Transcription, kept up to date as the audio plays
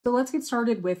So let's get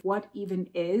started with what even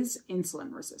is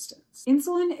insulin resistance.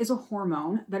 Insulin is a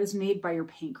hormone that is made by your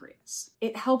pancreas.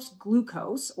 It helps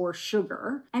glucose, or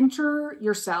sugar, enter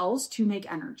your cells to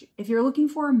make energy. If you're looking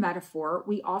for a metaphor,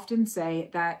 we often say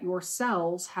that your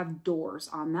cells have doors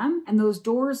on them, and those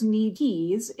doors need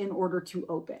keys in order to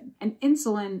open. And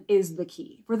insulin is the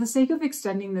key. For the sake of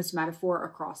extending this metaphor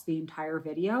across the entire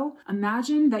video,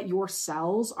 imagine that your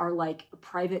cells are like a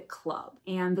private club,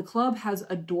 and the club has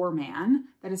a doorman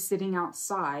that is sitting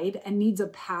outside and needs a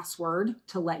password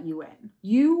to let you in.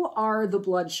 You are the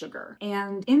blood sugar,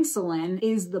 and insulin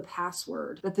is the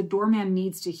password that the doorman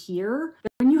needs to hear.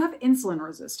 When you have insulin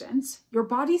resistance, your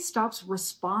body stops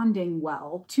responding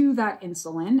well to that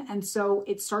insulin, and so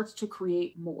it starts to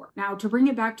create more. Now, to bring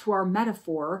it back to our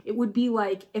metaphor, it would be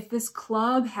like if this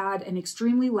club had an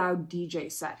extremely loud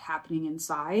DJ set happening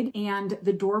inside, and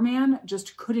the doorman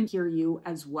just couldn't hear you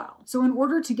as well. So in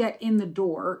order to get in the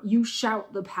door, you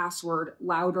shout the password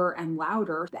louder and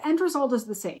louder. The end result is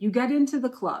the same. You get into the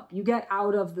club, you get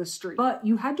out of the street, but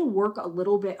you had to work a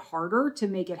little bit harder to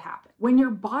make it happen. When your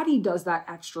body does that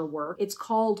extra work, it's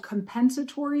called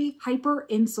compensatory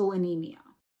hyperinsulinemia.